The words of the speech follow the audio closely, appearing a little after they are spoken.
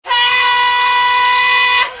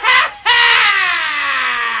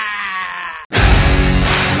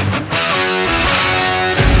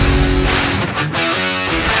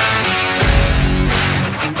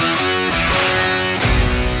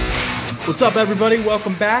What's up, everybody?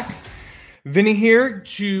 Welcome back. Vinny here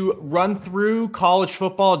to run through college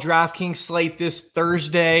football DraftKings slate this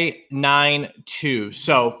Thursday, 9/2.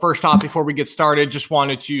 So first off, before we get started, just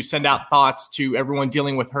wanted to send out thoughts to everyone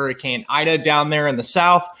dealing with Hurricane Ida down there in the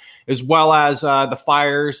south, as well as the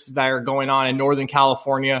fires that are going on in Northern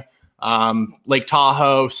California, Lake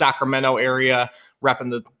Tahoe, Sacramento area, repping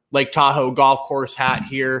the Lake Tahoe golf course hat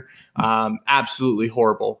here. Absolutely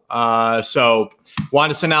horrible. So want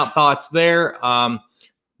to send out thoughts there.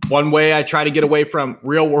 One way I try to get away from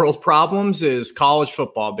real world problems is college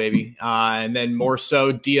football, baby. And then more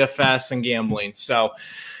so DFS and gambling. So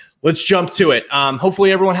let's jump to it.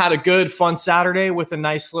 Hopefully everyone had a good, fun Saturday with a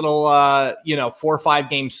nice little, 4 or 5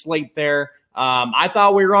 game slate there. I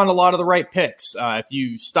thought we were on a lot of the right picks. If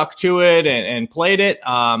you stuck to it and played it,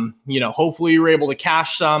 hopefully you were able to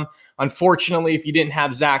cash some. Unfortunately, if you didn't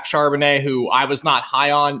have Zach Charbonnet, who I was not high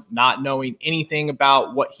on, not knowing anything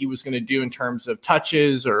about what he was going to do in terms of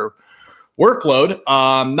touches or workload,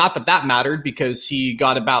 not that mattered because he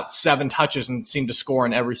got about 7 touches and seemed to score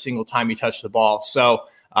in every single time he touched the ball. So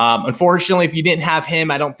unfortunately, if you didn't have him,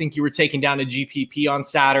 I don't think you were taking down a GPP on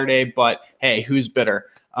Saturday, but hey, who's bitter?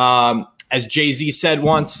 As Jay-Z said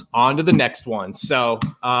once, on to the next one. So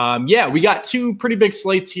we got 2 pretty big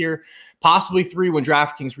slates here. Possibly 3 when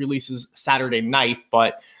DraftKings releases Saturday night.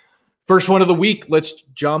 But first one of the week, let's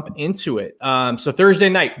jump into it. So Thursday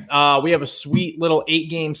night, we have a sweet little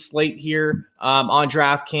 8-game slate here on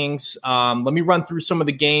DraftKings. Let me run through some of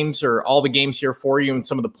the games or all the games here for you and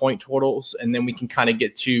some of the point totals, and then we can kind of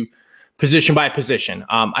get to position by position.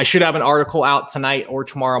 I should have an article out tonight or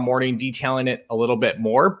tomorrow morning detailing it a little bit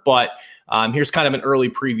more, but here's kind of an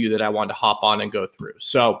early preview that I wanted to hop on and go through.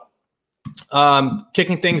 So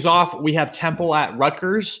kicking things off, we have Temple at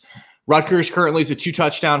Rutgers. Rutgers currently is a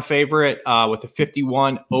 2-touchdown favorite with a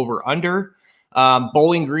 51 over under.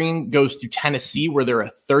 Bowling Green goes to Tennessee where they're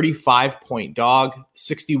a 35-point dog,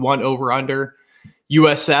 61 over under.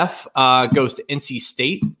 USF goes to NC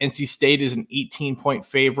State. NC State is an 18-point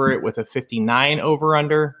favorite with a 59 over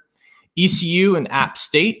under. ECU and App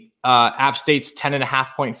State. App State's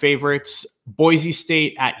 10.5-point favorites. Boise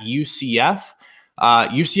State at UCF.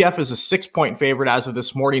 UCF is a 6-point favorite as of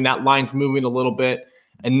this morning. That line's moving a little bit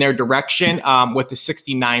in their direction with the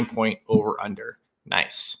 69-point over under.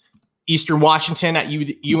 Nice. Eastern Washington at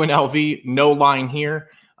UNLV, no line here.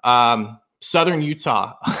 Southern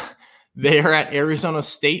Utah, they are at Arizona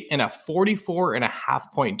State and a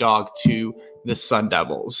 44.5-point dog to the Sun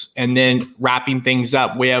Devils. And then wrapping things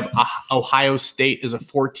up, we have Ohio State is a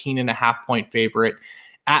 14.5-point favorite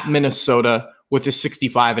at Minnesota with a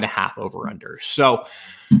 65.5 over under. So,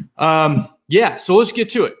 so let's get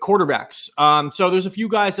to it. Quarterbacks. So there's a few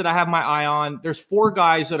guys that I have my eye on. There's 4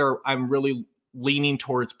 guys that I'm really leaning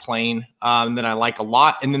towards playing that I like a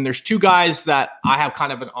lot. And then there's 2 guys that I have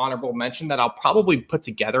kind of an honorable mention that I'll probably put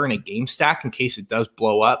together in a game stack in case it does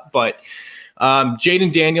blow up. But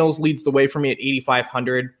Jaden Daniels leads the way for me at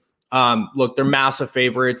 8,500. Look, they're massive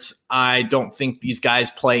favorites. I don't think these guys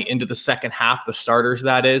play into the second half, the starters,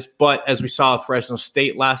 that is. But as we saw with Fresno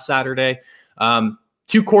State last Saturday,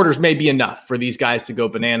 2 quarters may be enough for these guys to go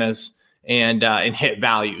bananas and hit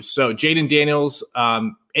values. So Jaden Daniels,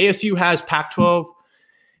 ASU has Pac-12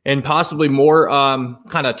 and possibly more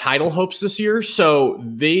kind of title hopes this year. So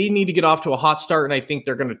they need to get off to a hot start. And I think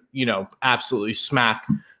they're going to, absolutely smack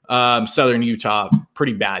Southern Utah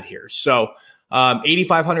pretty bad here. So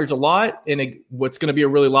 8,500 is a lot in what's going to be a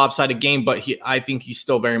really lopsided game, but I think he's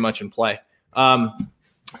still very much in play.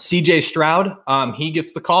 CJ Stroud, he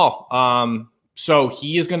gets the call. So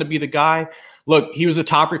he is going to be the guy. Look, he was a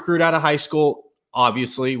top recruit out of high school,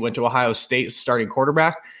 obviously went to Ohio State starting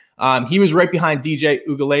quarterback. He was right behind DJ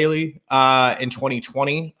Ugalele in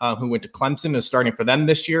 2020, who went to Clemson and is starting for them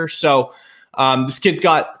this year. So this kid's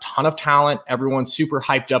got a ton of talent. Everyone's super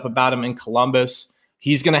hyped up about him in Columbus.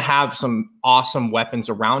 He's going to have some awesome weapons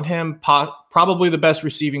around him, probably the best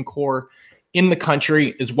receiving core in the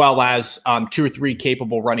country, as well as 2 or 3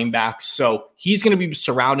 capable running backs. So he's going to be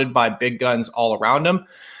surrounded by big guns all around him.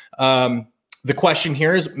 The question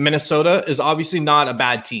here is Minnesota is obviously not a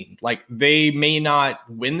bad team. Like, they may not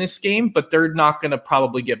win this game, but they're not going to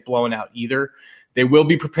probably get blown out either. They will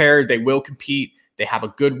be prepared. They will compete. They have a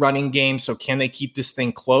good running game. So can they keep this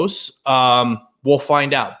thing close? We'll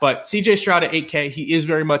find out. But CJ Stroud at 8K, he is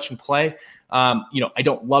very much in play. I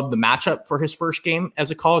don't love the matchup for his first game as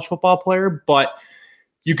a college football player, but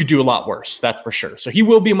you could do a lot worse. That's for sure. So he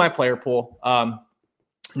will be in my player pool.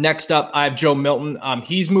 Next up, I have Joe Milton.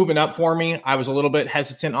 He's moving up for me. I was a little bit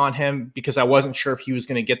hesitant on him because I wasn't sure if he was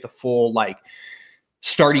going to get the full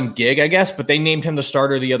starting gig, I guess, but they named him the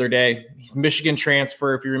starter the other day. He's Michigan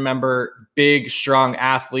transfer, if you remember, big, strong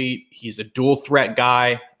athlete. He's a dual threat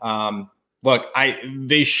guy.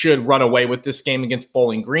 They should run away with this game against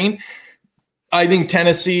Bowling Green. I think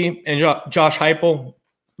Tennessee and Josh Heupel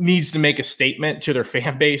needs to make a statement to their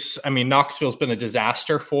fan base. I mean, Knoxville's been a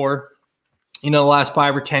disaster for, the last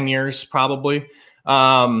 5 or 10 years, probably.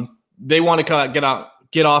 They want to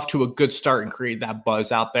get off to a good start and create that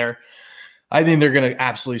buzz out there. I think they're going to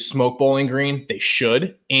absolutely smoke Bowling Green. They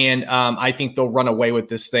should. And I think they'll run away with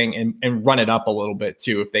this thing and run it up a little bit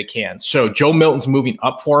too, if they can. So Joe Milton's moving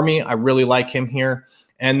up for me. I really like him here.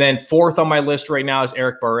 And then fourth on my list right now is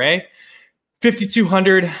Eric Barre.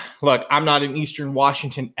 5,200. Look, I'm not an Eastern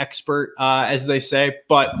Washington expert, as they say,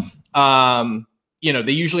 but,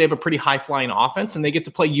 they usually have a pretty high flying offense, and they get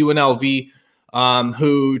to play UNLV,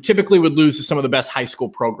 who typically would lose to some of the best high school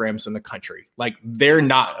programs in the country. Like, they're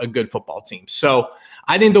not a good football team. So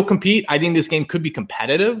I think they'll compete. I think this game could be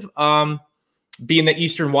competitive, being that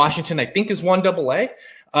Eastern Washington, I think, is 1AA.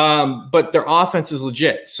 But their offense is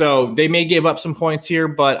legit. So they may give up some points here,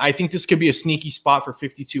 but I think this could be a sneaky spot for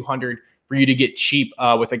 5,200 for you to get cheap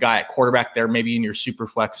with a guy at quarterback there, maybe in your super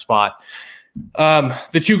flex spot.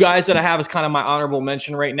 The two guys that I have is kind of my honorable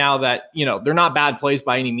mention right now that, they're not bad plays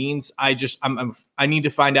by any means. I need to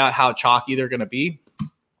find out how chalky they're going to be.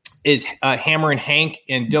 Is Hammer and Hank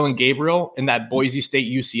and Dylan Gabriel in that Boise State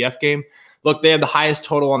UCF game. Look, they have the highest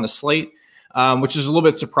total on the slate, which is a little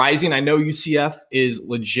bit surprising. I know UCF is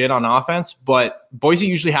legit on offense, but Boise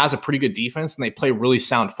usually has a pretty good defense and they play really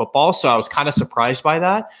sound football. So I was kind of surprised by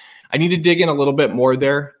that. I need to dig in a little bit more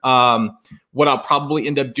there. What I'll probably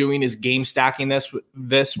end up doing is game stacking this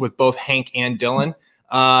with both Hank and Dylan.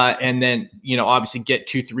 And then, obviously get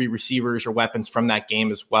 2-3 receivers or weapons from that game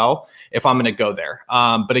as well, if I'm going to go there.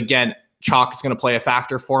 But again, chalk is going to play a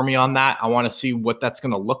factor for me on that. I want to see what that's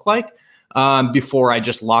going to look like before I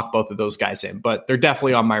just lock both of those guys in, but they're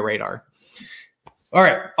definitely on my radar. All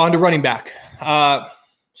right, on to running back.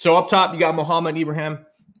 So up top, you got Muhammad Ibrahim.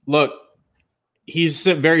 Look, he's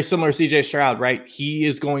very similar to CJ Stroud, right?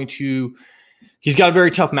 He's got a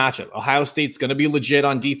very tough matchup. Ohio State's going to be legit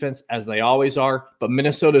on defense, as they always are, but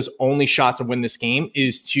Minnesota's only shot to win this game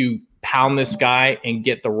is to pound this guy and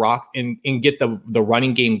get the rock and get the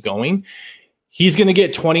running game going. He's going to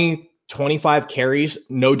get 20, 25 carries,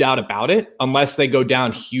 no doubt about it, unless they go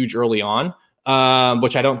down huge early on,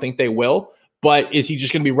 which I don't think they will. But is he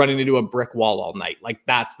just going to be running into a brick wall all night? Like,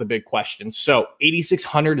 that's the big question. So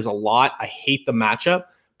 8,600 is a lot. I hate the matchup,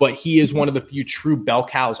 but he is one of the few true bell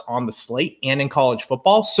cows on the slate and in college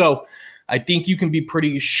football. So I think you can be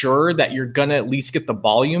pretty sure that you're going to at least get the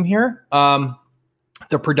volume here.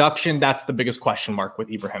 The production, that's the biggest question mark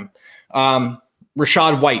with Ibrahim.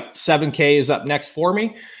 Rashad White, 7K is up next for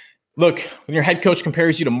me. Look, when your head coach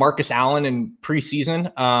compares you to Marcus Allen in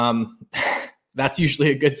preseason, that's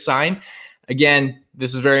usually a good sign. Again,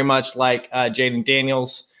 this is very much like Jaden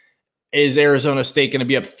Daniels. Is Arizona State going to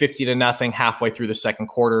be up 50-0 halfway through the second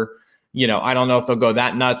quarter? I don't know if they'll go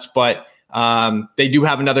that nuts, but they do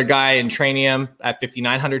have another guy in Trainium at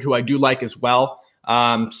 5,900 who I do like as well.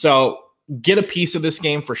 So get a piece of this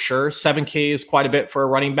game for sure. 7K is quite a bit for a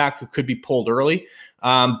running back who could be pulled early.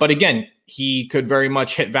 But again, he could very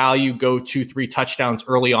much hit value, go 2-3 touchdowns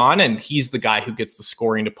early on, and he's the guy who gets the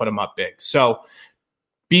scoring to put him up big. So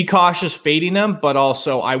be cautious fading them, but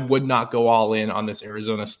also I would not go all in on this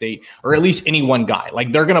Arizona State, or at least any one guy.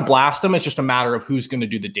 Like, they're going to blast them. It's just a matter of who's going to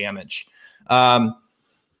do the damage.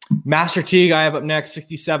 Master Teague, I have up next,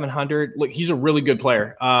 6,700. Look, he's a really good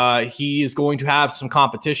player. He is going to have some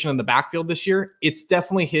competition in the backfield this year. It's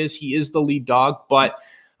definitely his. He is the lead dog, but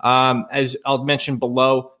as I'll mention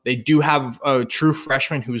below, they do have a true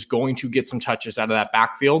freshman who's going to get some touches out of that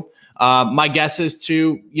backfield. My guess is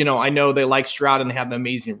I know they like Stroud and they have the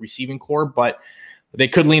amazing receiving core, but they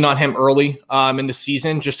could lean on him early in the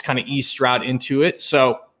season, just to kind of ease Stroud into it.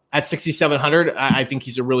 So at 6,700, I think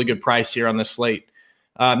he's a really good price here on this slate.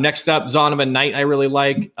 Next up, Zonovan Knight, I really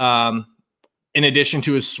like. In addition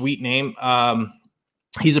to his sweet name,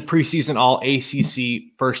 he's a preseason all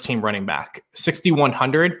ACC first team running back.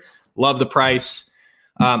 6,100. Love the price.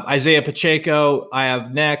 Isaiah Pacheco, I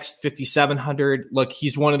have next, 5,700. Look,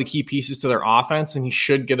 he's one of the key pieces to their offense, and he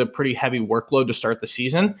should get a pretty heavy workload to start the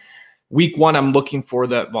season. Week 1, I'm looking for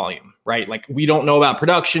that volume, right? Like, we don't know about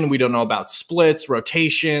production. We don't know about splits,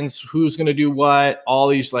 rotations, who's going to do what, all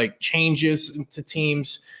these like changes to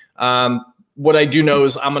teams. What I do know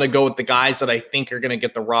is I'm going to go with the guys that I think are going to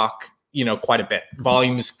get the rock, quite a bit.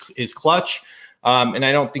 Volume is clutch. And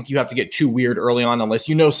I don't think you have to get too weird early on unless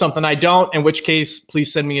you know something I don't, in which case,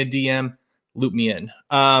 please send me a DM, loop me in.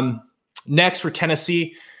 Next for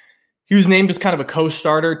Tennessee, he was named as kind of a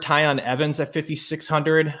co-starter, Tyon Evans at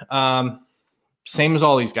 5,600. Same as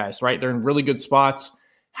all these guys, right? They're in really good spots.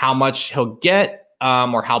 How much he'll get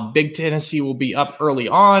or how big Tennessee will be up early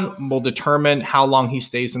on will determine how long he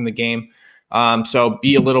stays in the game. So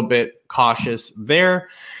be a little bit cautious there.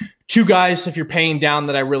 Two guys, if you're paying down,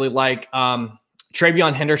 that I really like.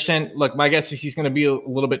 Travion Henderson. Look, my guess is he's going to be a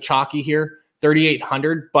little bit chalky here,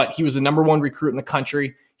 3,800, but he was the number one recruit in the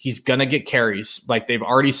country. He's going to get carries. Like they've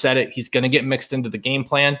already said it. He's going to get mixed into the game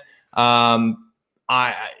plan. I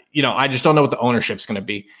just don't know what the ownership's going to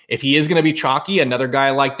be. If he is going to be chalky, another guy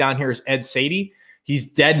I like down here is Ed Sadie. He's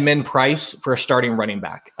dead min price for a starting running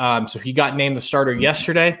back. So he got named the starter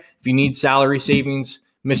yesterday. If you need salary savings,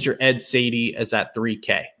 Mr. Ed Sadie is at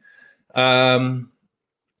 3K.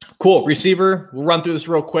 Cool. Receiver, we'll run through this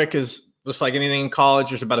real quick because just like anything in college,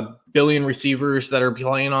 there's about 1 billion receivers that are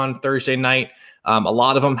playing on Thursday night. A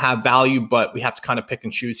lot of them have value, but we have to kind of pick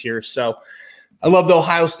and choose here. So I love the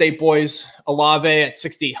Ohio State boys. Olave at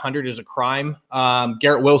 6,800 is a crime.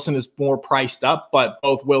 Garrett Wilson is more priced up, but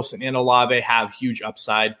both Wilson and Olave have huge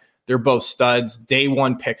upside. They're both studs. Day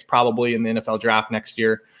one picks probably in the NFL draft next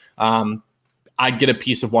year. I'd get a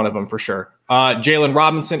piece of one of them for sure. Jalen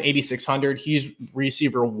Robinson, 8,600. He's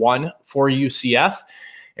receiver 1 for UCF.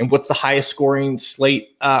 And what's the highest scoring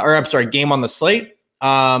game on the slate?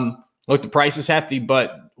 Look, the price is hefty,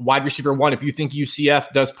 but wide receiver 1, if you think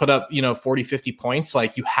UCF does put up, 40, 50 points,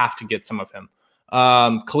 like you have to get some of him.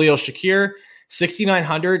 Khalil Shakir,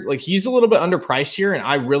 6,900. Like he's a little bit underpriced here, and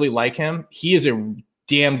I really like him. He is a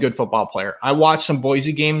damn good football player. I watched some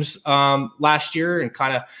Boise games last year and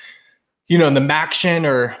kind of, in the MACtion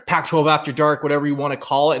or Pac-12 After Dark, whatever you want to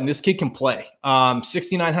call it, and this kid can play.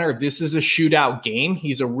 6,900, this is a shootout game.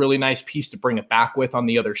 He's a really nice piece to bring it back with on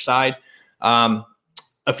the other side.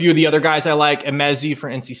 A few of the other guys I like, Emezi for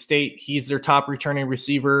NC State. He's their top returning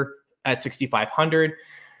receiver at 6,500.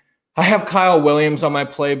 I have Kyle Williams on my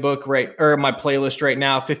playbook my playlist right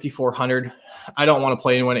now, 5,400. I don't want to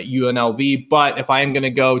play anyone at UNLV, but if I am going to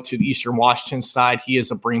go to the Eastern Washington side, he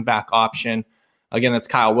is a bring back option. Again, that's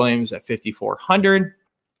Kyle Williams at 5,400.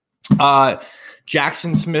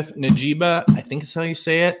 Jackson Smith Najiba, I think is how you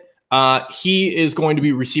say it. He is going to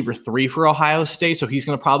be receiver 3 for Ohio State, so he's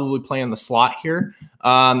going to probably play in the slot here.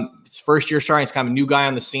 It's first year starting. He's kind of a new guy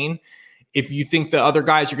on the scene. If you think the other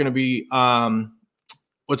guys are going to be,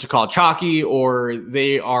 chalky, or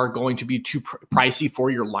they are going to be too pricey for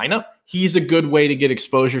your lineup, he's a good way to get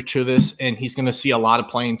exposure to this, and he's going to see a lot of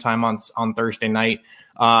playing time on Thursday night.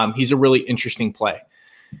 He's a really interesting play.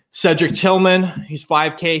 Cedric Tillman, he's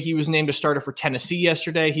 5K. He was named a starter for Tennessee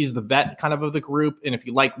yesterday. He's the vet kind of the group. And if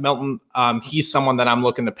you like Melton, he's someone that I'm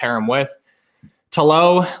looking to pair him with.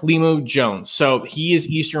 Talo Limu Jones. So he is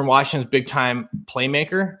Eastern Washington's big-time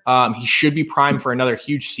playmaker. He should be primed for another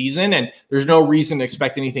huge season, and there's no reason to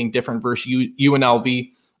expect anything different versus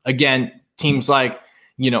UNLV. Again, teams like,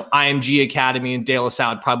 IMG Academy and De La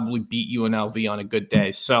Salle would probably beat UNLV on a good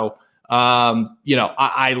day. So,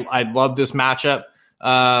 I love this matchup.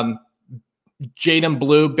 Jaden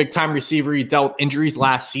Blue, big-time receiver. He dealt with injuries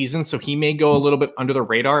last season, so he may go a little bit under the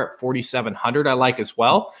radar at 4,700. I like as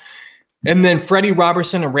well. And then Freddie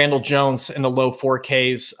Robertson and Randall Jones in the low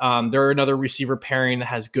 4Ks. They're another receiver pairing that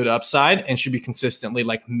has good upside and should be consistently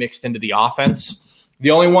mixed into the offense.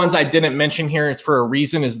 The only ones I didn't mention here is for a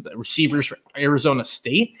reason is the receivers for Arizona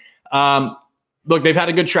State. Look, they've had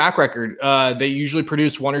a good track record. They usually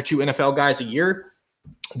produce 1 or 2 NFL guys a year.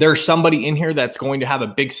 There's somebody in here that's going to have a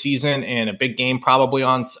big season and a big game probably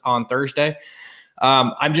on Thursday.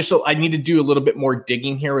 I need to do a little bit more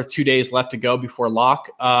digging here with 2 days left to go before lock.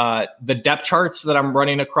 The depth charts that I'm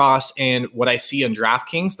running across and what I see on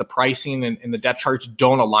DraftKings, the pricing and the depth charts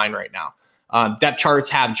don't align right now. Depth charts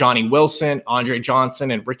have Johnny Wilson, Andre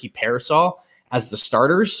Johnson, and Ricky Parasol as the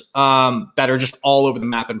starters that are just all over the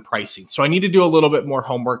map in pricing. So I need to do a little bit more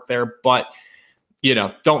homework there, but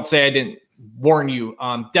don't say I didn't warn you.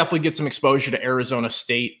 Definitely get some exposure to Arizona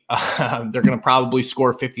State. They're going to probably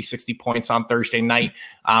score 50, 60 points on Thursday night.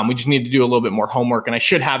 We just need to do a little bit more homework, and I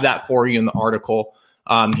should have that for you in the article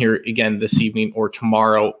here again this evening or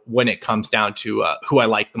tomorrow when it comes down to who I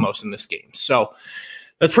like the most in this game. So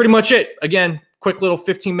that's pretty much it. Again, quick little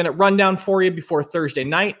 15-minute rundown for you before Thursday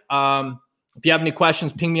night. If you have any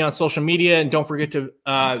questions, ping me on social media, and don't forget to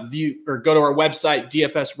view or go to our website,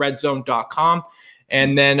 dfsredzone.com.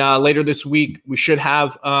 And then later this week, we should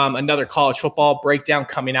have another college football breakdown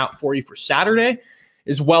coming out for you for Saturday,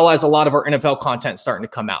 as well as a lot of our NFL content starting to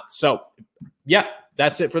come out. So, yeah,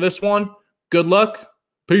 that's it for this one. Good luck.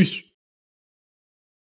 Peace.